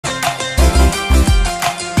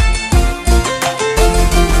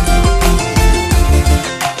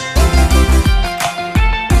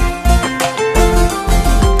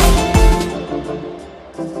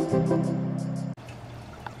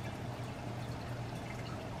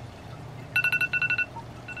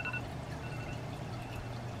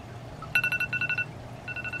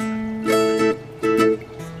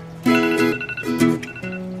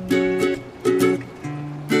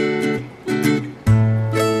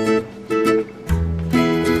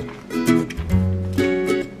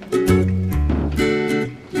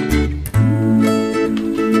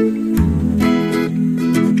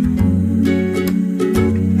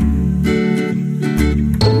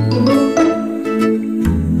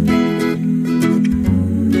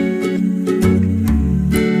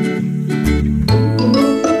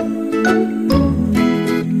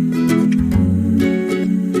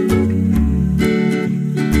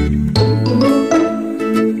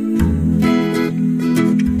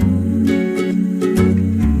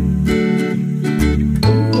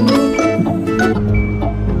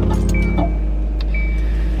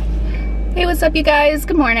up, you guys?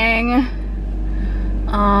 Good morning.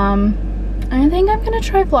 I think I'm gonna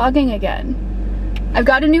try vlogging again. I've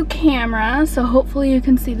got a new camera, so hopefully you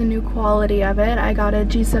can see the new quality of it. I got a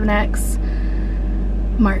G7X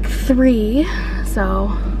Mark III, so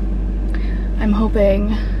I'm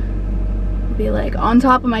hoping to be like on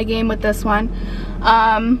top of my game with this one.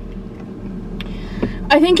 I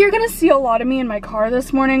think you're gonna see a lot of me in my car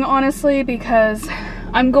this morning, honestly, because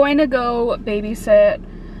I'm going to go babysit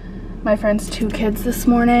my friend's 2 kids this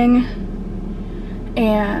morning,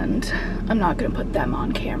 and I'm not gonna put them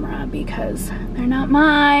on camera because they're not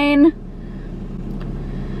mine.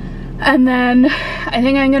 And then I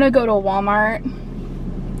think I'm gonna go to Walmart,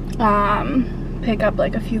 pick up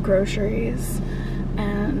like a few groceries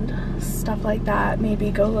and stuff like that. Maybe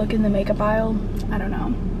go look in the makeup aisle. I don't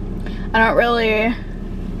know. I don't really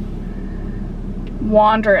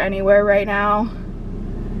wander anywhere right now.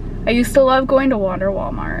 I used to love going to wander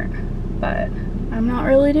Walmart, but I'm not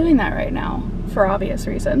really doing that right now for obvious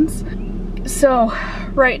reasons. So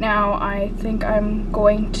right now I think I'm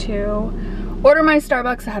going to order my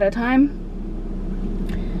Starbucks ahead of time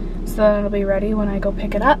so that it'll be ready when I go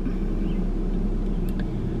pick it up.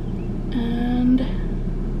 And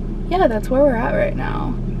yeah, that's where we're at right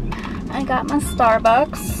now. I got my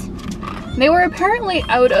Starbucks. They were apparently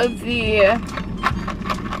out of the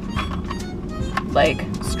like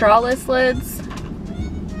strawless lids.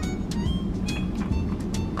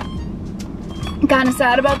 I'm kind of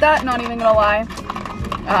sad about that, not even gonna lie,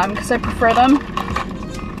 because I prefer them.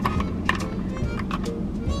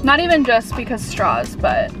 Not even just because straws,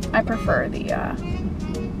 but I prefer the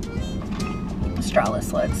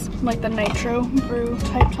strawless lids, like the nitro brew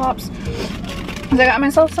type tops. Because I got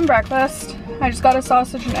myself some breakfast. I just got a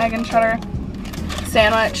sausage and egg and cheddar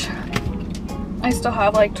sandwich. I still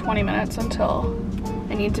have like 20 minutes until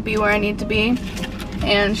I need to be where I need to be,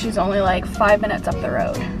 and she's only like 5 minutes up the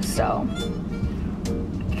road, so.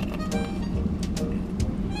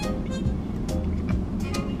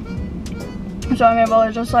 So I'm able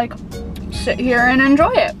to just like sit here and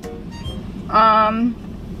enjoy it.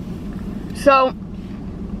 So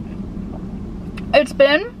it's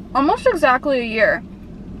been almost exactly a year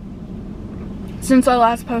since I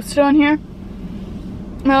last posted on here.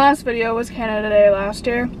 My last video was Canada Day last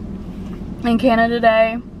year. And Canada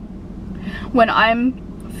Day, when I'm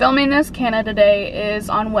filming this, Canada Day is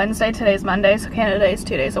on Wednesday. Today's Monday, so Canada Day is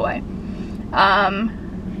 2 days away.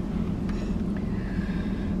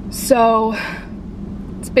 So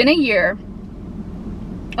it's been a year.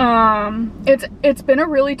 It's been a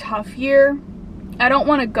really tough year. I don't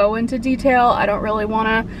want to go into detail. I don't really want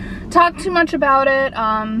to talk too much about it.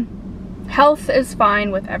 Health is fine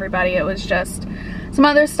with everybody. It was just some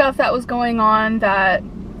other stuff that was going on that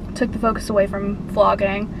took the focus away from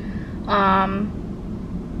vlogging.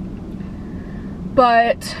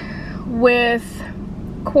 But with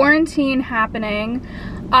quarantine happening,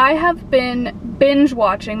 I have been binge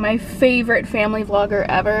watching my favorite family vlogger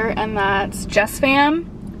ever, and that's Jess Fam,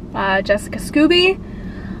 Jessica Scooby.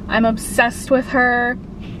 I'm obsessed with her.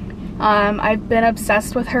 I've been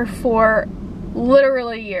obsessed with her for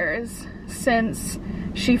literally years, since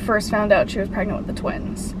she first found out she was pregnant with the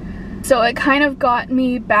twins. So it kind of got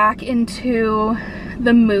me back into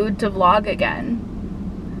the mood to vlog again.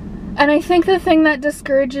 And I think the thing that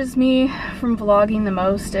discourages me from vlogging the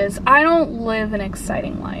most is I don't live an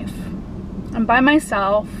exciting life. I'm by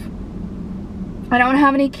myself. I don't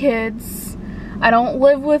have any kids. I don't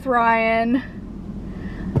live with Ryan.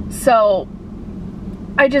 So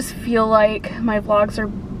I just feel like my vlogs are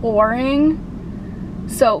boring.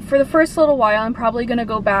 So for the first little while, I'm probably gonna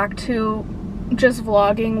go back to just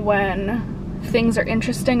vlogging when things are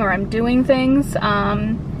interesting or I'm doing things.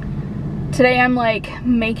 Today I'm like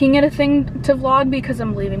making it a thing to vlog because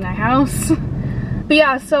I'm leaving my house. But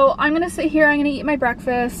yeah, so I'm gonna sit here, I'm gonna eat my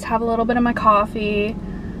breakfast, have a little bit of my coffee,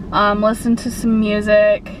 listen to some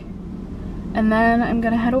music, and then I'm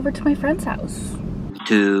gonna head over to my friend's house.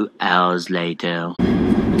 2 hours later.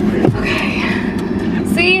 Okay,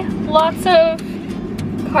 see, lots of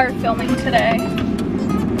car filming today.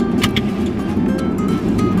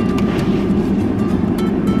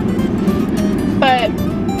 But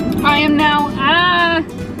I am now,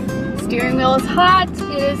 steering wheel is hot.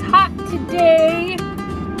 It is hot today.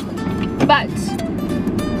 But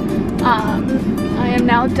I am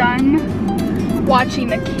now done watching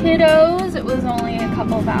the kiddos. It was only a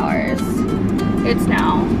couple of hours. It's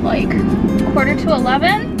now like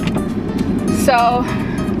 11:15. So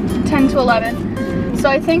 10 to 11. So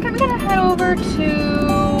I think I'm gonna head over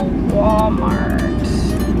to Walmart.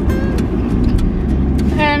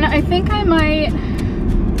 And I think I might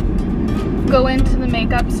go into the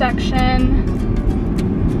makeup section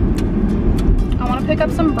gonna pick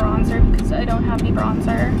up some bronzer because I don't have any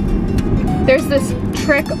bronzer. There's this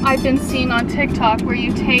trick I've been seeing on TikTok where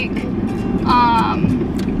you take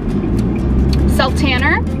self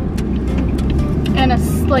tanner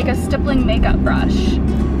and like a stippling makeup brush,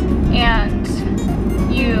 and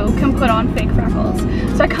you can put on fake freckles.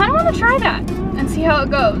 So I kind of want to try that and see how it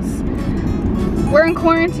goes. We're in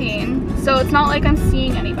quarantine, so it's not like I'm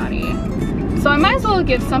seeing anybody. So I might as well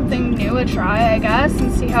give something new a try, I guess,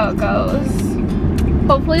 and see how it goes.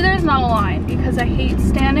 Hopefully there's not a line, because I hate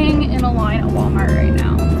standing in a line at Walmart right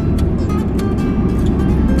now.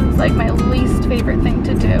 It's like my least favorite thing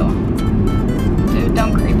to do. Dude,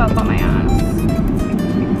 don't creep up on my ass.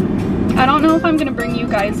 I don't know if I'm gonna bring you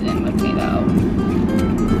guys in with me though,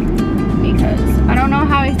 because I don't know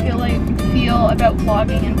how I feel about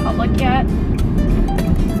vlogging in public yet.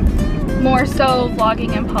 More so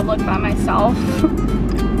vlogging in public by myself.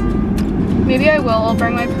 Maybe I will. I'll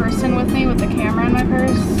bring my purse in with me with the camera in my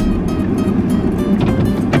purse.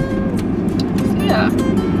 So yeah,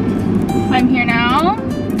 I'm here now.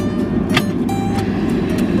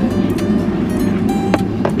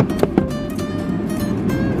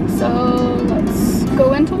 So let's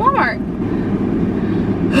go into Walmart.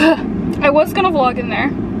 I was gonna vlog in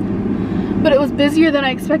there, but it was busier than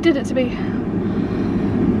I expected it to be.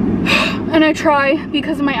 And I try,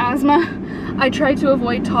 because of my asthma, I try to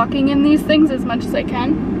avoid talking in these things as much as I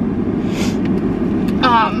can.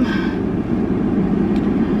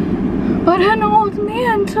 But an old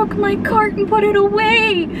man took my cart and put it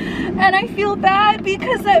away. And I feel bad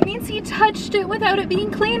because that means he touched it without it being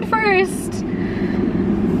cleaned first.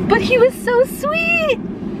 But he was so sweet.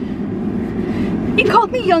 He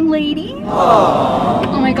called me young lady. Aww.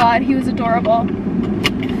 Oh my God, he was adorable.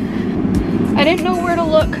 I didn't know where to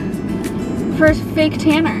look for fake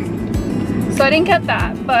tanner, so I didn't get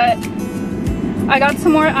that, but I got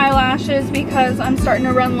some more eyelashes because I'm starting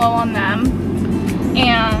to run low on them,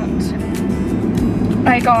 and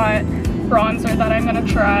I got bronzer that I'm gonna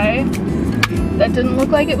try that didn't look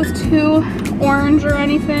like it was too orange or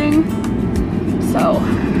anything, so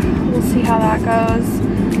we'll see how that goes.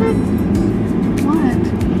 What?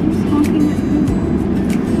 Who's honking at me?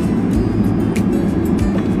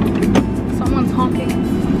 Someone's honking at me.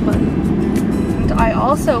 I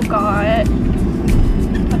also got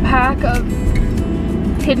a pack of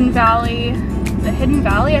Hidden Valley,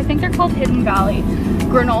 I think they're called Hidden Valley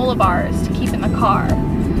granola bars to keep in the car,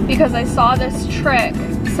 because I saw this trick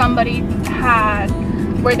somebody had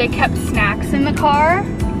where they kept snacks in the car,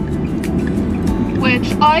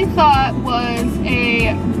 which I thought was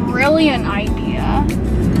a brilliant idea.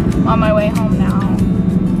 On my way home now.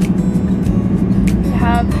 I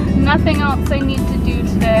have nothing else I need to do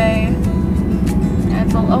today.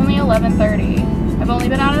 It's only 11:30. I've only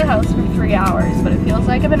been out of the house for 3 hours, but it feels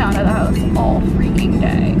like I've been out of the house all freaking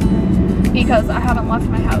day because I haven't left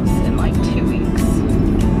my house in like 2 weeks.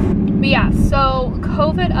 But yeah, so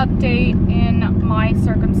COVID update in my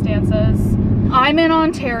circumstances. I'm in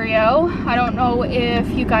Ontario. I don't know if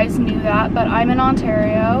you guys knew that, but I'm in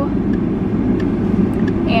Ontario.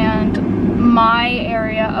 And my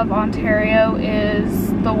area of Ontario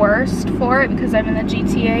is the worst for it because I'm in the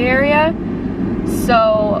GTA area.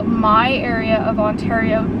 So my area of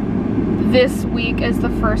Ontario this week is the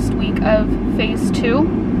first week of phase 2,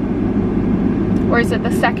 or is it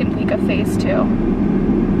the second week of phase 2?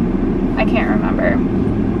 I can't remember.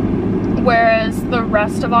 Whereas the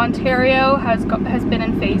rest of Ontario has been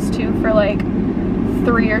in phase 2 for like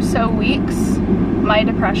 3 or so weeks. My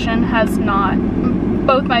depression has not,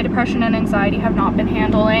 both my depression and anxiety have not been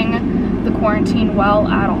handling the quarantine well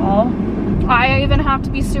at all. I even have to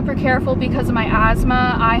be super careful because of my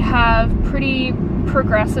asthma. I have pretty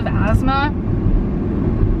progressive asthma.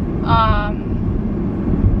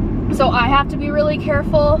 So I have to be really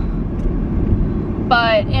careful.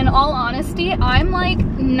 But in all honesty, I'm like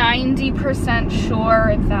 90%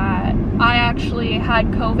 sure that I actually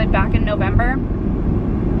had COVID back in November.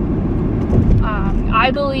 I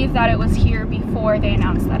believe that it was here before they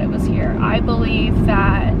announced that it was here. I believe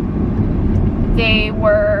that they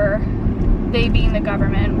being the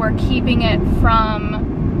government, were keeping it from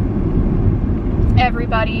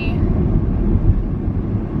everybody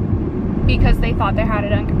because they thought they had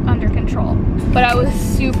it under control. But I was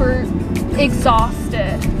super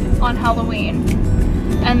exhausted on Halloween.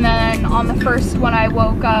 And then on the first when I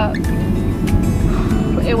woke up,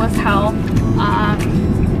 it was hell.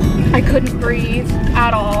 I couldn't breathe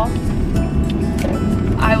at all.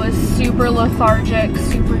 I was super lethargic,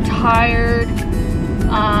 super tired,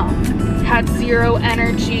 had zero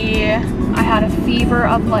energy. I had a fever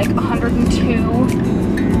of like 102.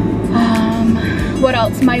 What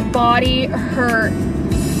else? My body hurt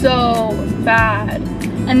so bad.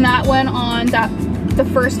 And that went on, the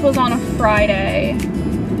first was on a Friday.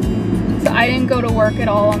 So I didn't go to work at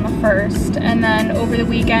all on the first. And then over the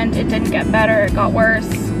weekend, it didn't get better, it got worse.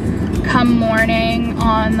 Come morning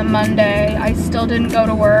on the Monday, I still didn't go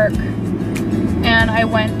to work. And I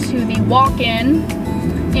went to the walk-in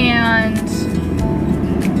and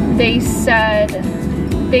they said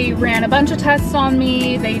they ran a bunch of tests on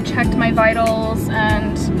me. They checked my vitals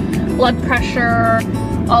and blood pressure,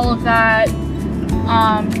 all of that.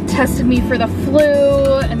 Tested me for the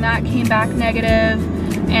flu and that came back negative.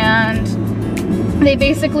 And they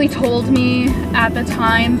basically told me at the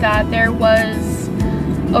time that there was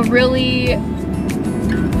a really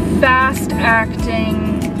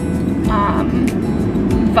fast-acting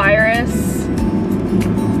virus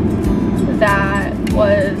that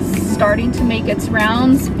was starting to make its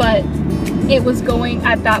rounds, but it was going,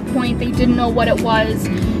 at that point they didn't know what it was.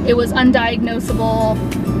 It was undiagnosable,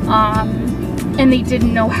 and they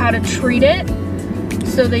didn't know how to treat it.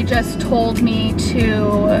 So they just told me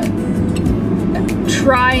to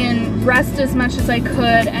try and rest as much as I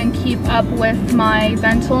could and keep up with my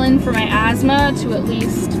Ventolin for my asthma to at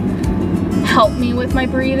least help me with my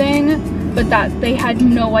breathing. But that they had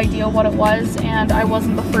no idea what it was, and I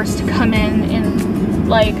wasn't the first to come in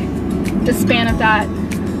like the span of that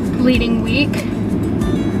bleeding week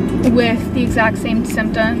with the exact same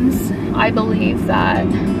symptoms. I believe that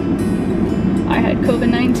I had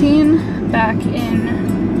COVID-19 back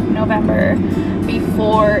in November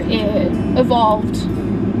before it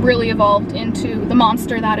really evolved into the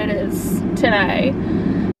monster that it is today.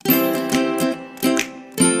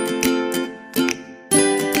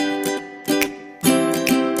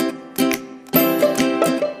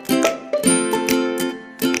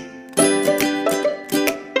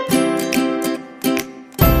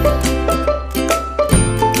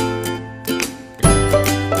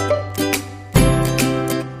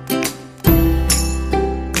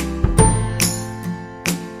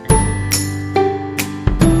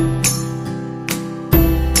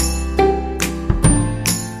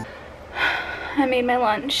 I made my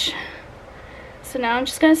lunch. So now I'm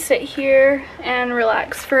just gonna sit here and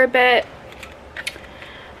relax for a bit.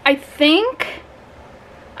 I think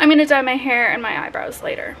I'm gonna dye my hair and my eyebrows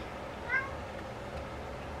later.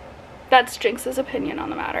 That's Jinx's opinion on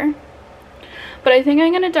the matter. But I think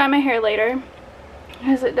I'm gonna dye my hair later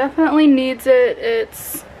because it definitely needs it.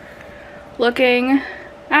 It's looking,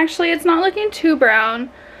 actually it's not looking too brown.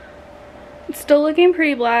 It's still looking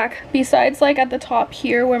pretty black, besides like at the top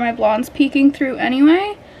here where my blonde's peeking through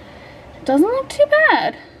anyway. It doesn't look too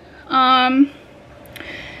bad.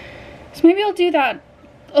 So maybe I'll do that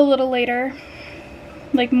a little later,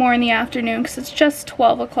 like more in the afternoon, because it's just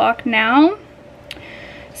 12 o'clock now.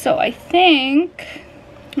 So I think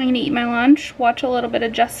I'm gonna eat my lunch, watch a little bit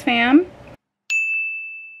of Just Fam.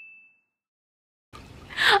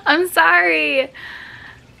 I'm sorry.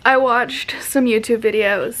 I watched some YouTube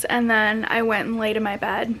videos and then I went and laid in my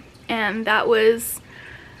bed, and that was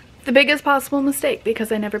the biggest possible mistake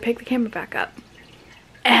because I never picked the camera back up.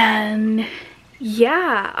 And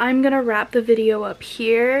yeah, I'm gonna wrap the video up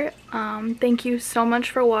here. Thank you so much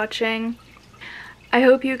for watching. I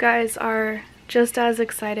hope you guys are just as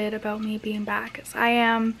excited about me being back as I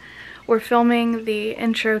am. We're filming the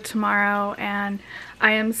intro tomorrow and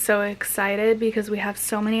I am so excited because we have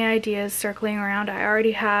so many ideas circling around. I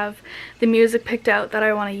already have the music picked out that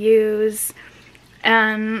I want to use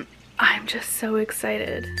and I'm just so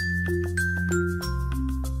excited.